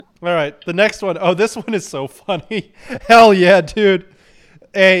All right, the next one. Oh, this one is so funny. Hell yeah, dude.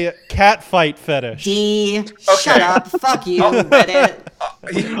 A cat fight fetish. Shut up. Fuck you, Reddit.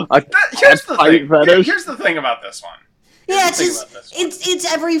 Here's the thing about this one. Yeah,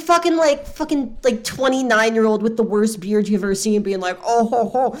 it's every fucking 29-year-old with the worst beard you've ever seen being like, oh ho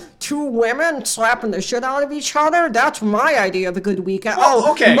ho, two women slapping the shit out of each other. That's my idea of a good weekend.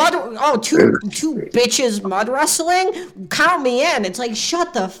 Okay. Two bitches mud wrestling. Count me in. It's like,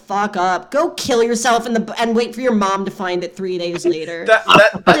 shut the fuck up. Go kill yourself and wait for your mom to find it 3 days later.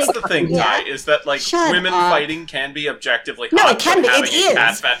 That's the thing, Ty, is that women fighting can be objectively hot. No, it can be. It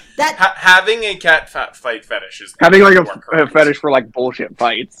is. Having a cat fight fetish is having a fetish for bullshit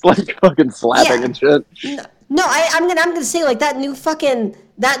fights, fucking slapping and shit. No, I'm gonna say that new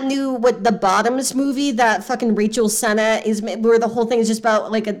the Bottoms movie that fucking Rachel Senna is, where the whole thing is just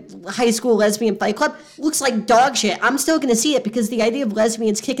about a high school lesbian fight club, looks like dog shit. I'm still gonna see it because the idea of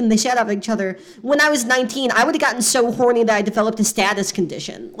lesbians kicking the shit out of each other. When I was 19, I would have gotten so horny that I developed a status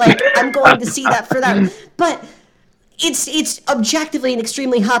condition. I'm going to see that for that, but. It's objectively an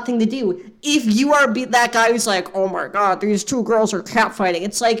extremely hot thing to do. If you are that guy who's like, oh my god, these two girls are catfighting,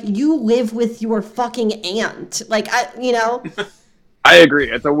 it's like you live with your fucking aunt. I agree.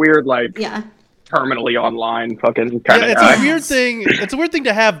 It's a weird, terminally online fucking kind of guy. It's a weird thing. It's a weird thing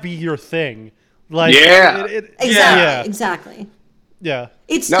to have be your thing. Exactly. Yeah.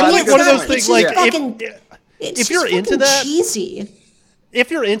 It's one of those things. If you're into that, cheesy. If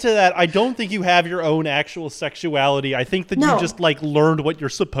you're into that, I don't think you have your own actual sexuality. I think that you just learned what you're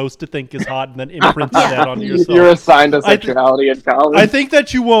supposed to think is hot and then imprinted that on yourself. You're assigned a sexuality in college. I think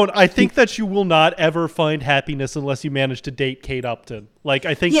that you won't. I think that you will not ever find happiness unless you manage to date Kate Upton.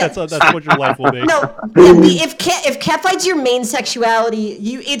 I think that's what your life will be. If catfight's your main sexuality,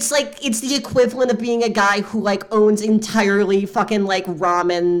 it's the equivalent of being a guy who owns entirely fucking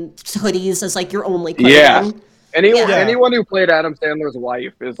ramen hoodies as your only clothing. Yeah. Anyone who played Adam Sandler's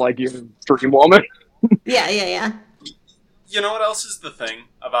wife is your dream woman. Yeah. You know what else is the thing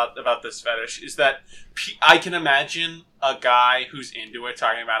about this fetish is that I can imagine a guy who's into it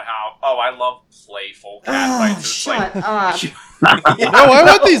talking about how I love playful cat fights. Shut up. No, I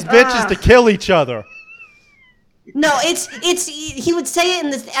want these bitches to kill each other. No, he would say it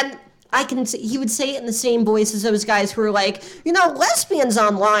in this and. He would say it in the same voice as those guys who are lesbians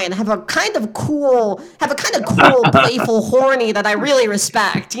online have a kind of cool, playful horny that I really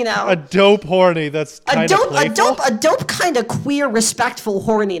respect, A dope horny that's kind of playful. A dope kind of queer, respectful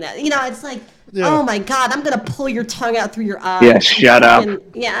horniness. It's oh my god, I'm gonna pull your tongue out through your eyes. Yeah, shut up.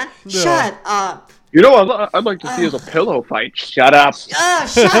 Shut up. I'd like to see is a pillow fight. Shut up.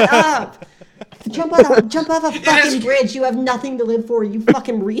 Shut up. Jump off a fucking bridge. You have nothing to live for, you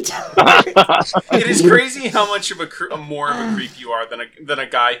fucking retard. It is crazy how much of more of a creep you are than a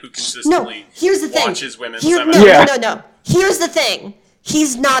guy who consistently watches women's seminars. No. Here's the thing.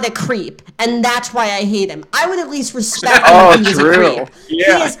 He's not a creep, and that's why I hate him. I would at least respect him if he was a creep.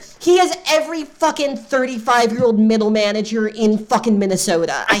 Yeah. He is every fucking 35-year-old middle manager in fucking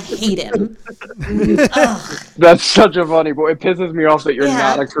Minnesota. I hate him. That's such a funny boy. It pisses me off that you're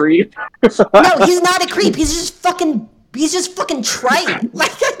not a creep. No, he's not a creep. He's just fucking trite.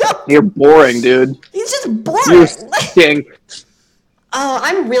 You're boring, dude. He's just boring. You stink. Oh,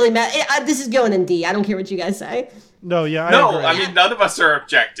 I'm really mad. This is going in D. I don't care what you guys say. No, yeah, I mean, none of us are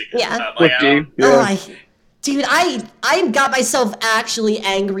objecting. Yeah. Dude, I got myself actually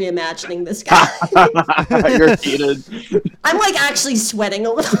angry imagining this guy. You're heated. I'm actually sweating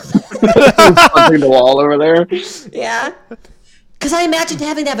a little bit. Punching the wall over there. Yeah. Because I imagined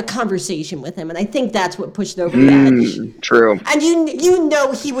having to have a conversation with him, and I think that's what pushed over the edge. True. And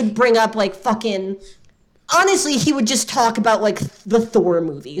he would bring up fucking... Honestly, he would just talk about the Thor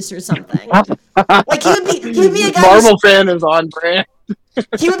movies or something. He would be a guy. Marvel fan is on brand.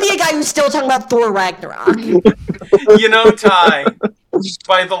 He would be a guy who's still talking about Thor Ragnarok. Ty,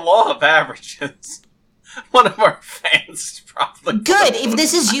 by the law of averages, one of our fans is probably good. If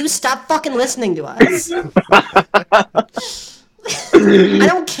this is you, stop fucking listening to us. I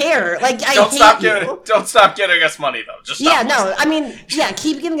don't care. Don't stop giving us money though. Just stop listening. I mean,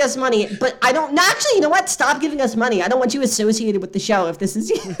 keep giving us money, but I don't. No, actually, you know what? Stop giving us money. I don't want you associated with the show if this is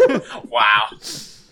you. Wow.